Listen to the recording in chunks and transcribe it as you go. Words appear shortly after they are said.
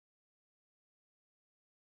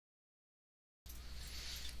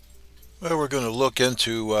Well, we're going to look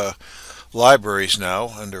into libraries now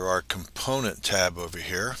under our component tab over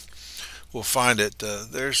here. We'll find it.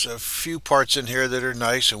 There's a few parts in here that are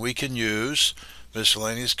nice and we can use.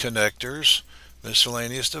 Miscellaneous connectors,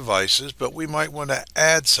 miscellaneous devices, but we might want to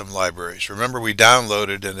add some libraries. Remember, we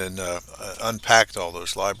downloaded and then unpacked all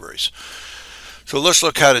those libraries. So let's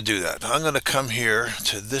look how to do that. I'm going to come here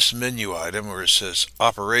to this menu item where it says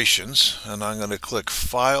Operations, and I'm going to click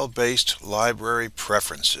File-Based Library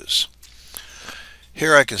Preferences.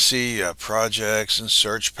 Here I can see projects and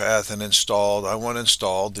search path and installed. I want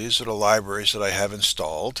installed. These are the libraries that I have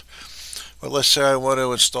installed. But let's say I want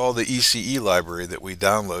to install the ECE library that we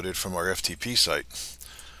downloaded from our FTP site.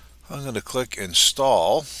 I'm going to click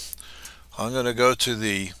Install. I'm going to go to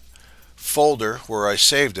the folder where I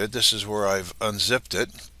saved it. This is where I've unzipped it.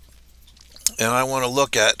 And I want to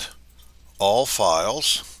look at all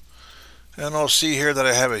files. And I'll see here that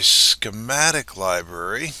I have a schematic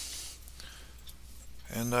library.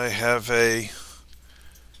 And I have a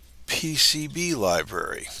PCB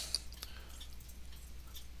library.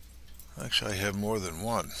 Actually, I have more than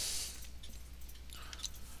one.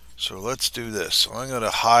 So let's do this. I'm going to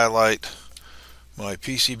highlight my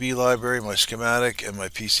PCB library, my schematic, and my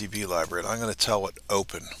PCB library. And I'm going to tell it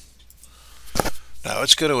Open. Now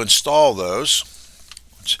it's going to install those.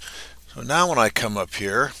 So now when I come up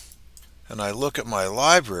here and I look at my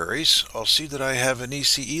libraries, I'll see that I have an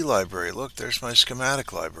ECE library. Look, there's my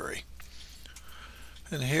schematic library.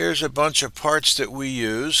 And here's a bunch of parts that we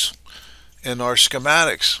use in our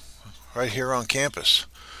schematics right here on campus.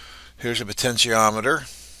 Here's a potentiometer.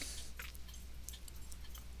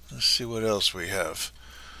 Let's see what else we have.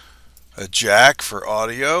 A jack for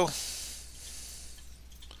audio.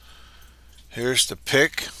 Here's the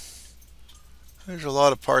pick. There's a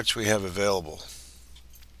lot of parts we have available.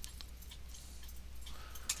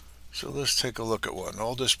 So let's take a look at one.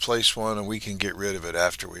 I'll just place one and we can get rid of it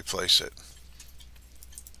after we place it.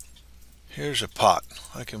 Here's a pot.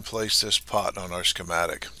 I can place this pot on our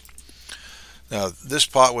schematic. Now this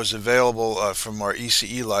pot was available from our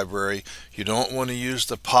ECE library. You don't want to use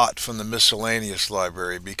the pot from the miscellaneous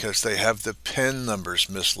library because they have the pin numbers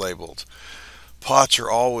mislabeled. Pots are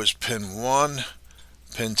always pin 1,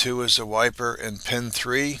 pin 2 is a wiper, and pin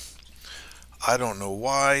 3. I don't know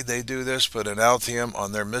why they do this, but in Altium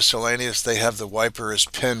on their miscellaneous they have the wiper as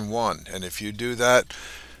pin 1, and if you do that,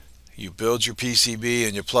 you build your PCB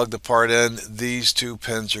and you plug the part in, these two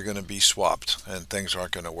pins are going to be swapped and things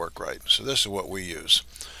aren't going to work right. So this is what we use.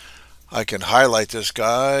 I can highlight this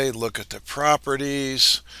guy, look at the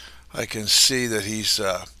properties. I can see that he's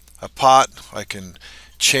a pot. I can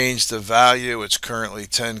change the value. It's currently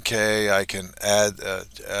 10K. I can add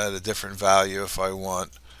a different value if I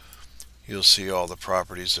want. You'll see all the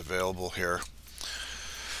properties available here.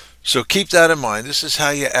 So keep that in mind. This is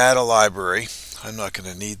how you add a library. I'm not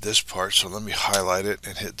going to need this part, so let me highlight it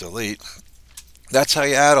and hit delete. That's how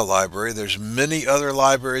you add a library. There's many other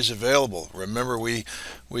libraries available. Remember we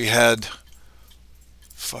had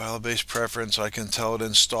file-based preference. I can tell it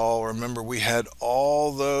install. Remember we had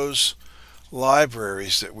all those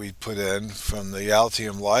libraries that we put in from the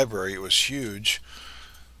Altium library. It was huge.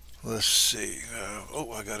 Let's see.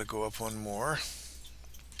 I got to go up one more.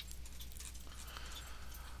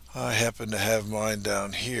 I happen to have mine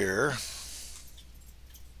down here.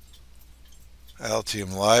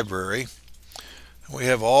 Altium library. And we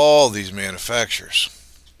have all these manufacturers,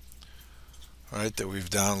 right, that we've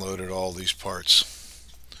downloaded all these parts.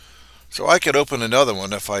 So I could open another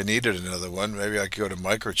one if I needed another one. Maybe I could go to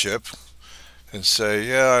Microchip and say,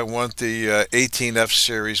 yeah, I want the 18F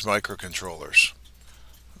series microcontrollers.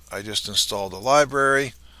 I just installed a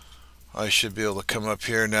library. I should be able to come up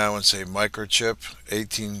here now and say Microchip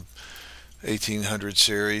 1800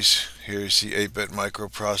 series. Here's the 8-bit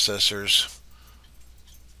microprocessors.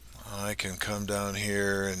 I can come down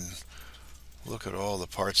here and look at all the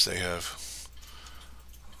parts they have.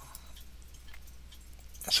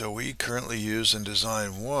 So we currently use in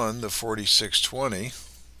design 1 the 4620.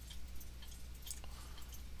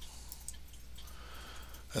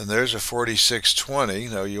 And there's a 4620.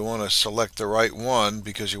 Now you want to select the right one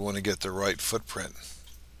because you want to get the right footprint.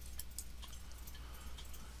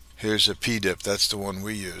 Here's a PDIP. That's the one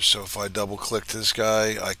we use. So if I double click this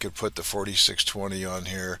guy, I could put the 4620 on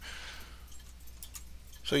here.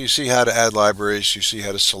 So you see how to add libraries. You see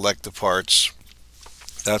how to select the parts.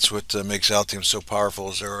 That's what makes Altium so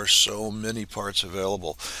powerful, is there are so many parts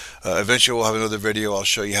available. Eventually we'll have another video. I'll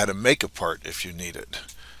show you how to make a part if you need it.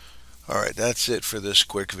 Alright, that's it for this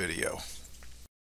quick video.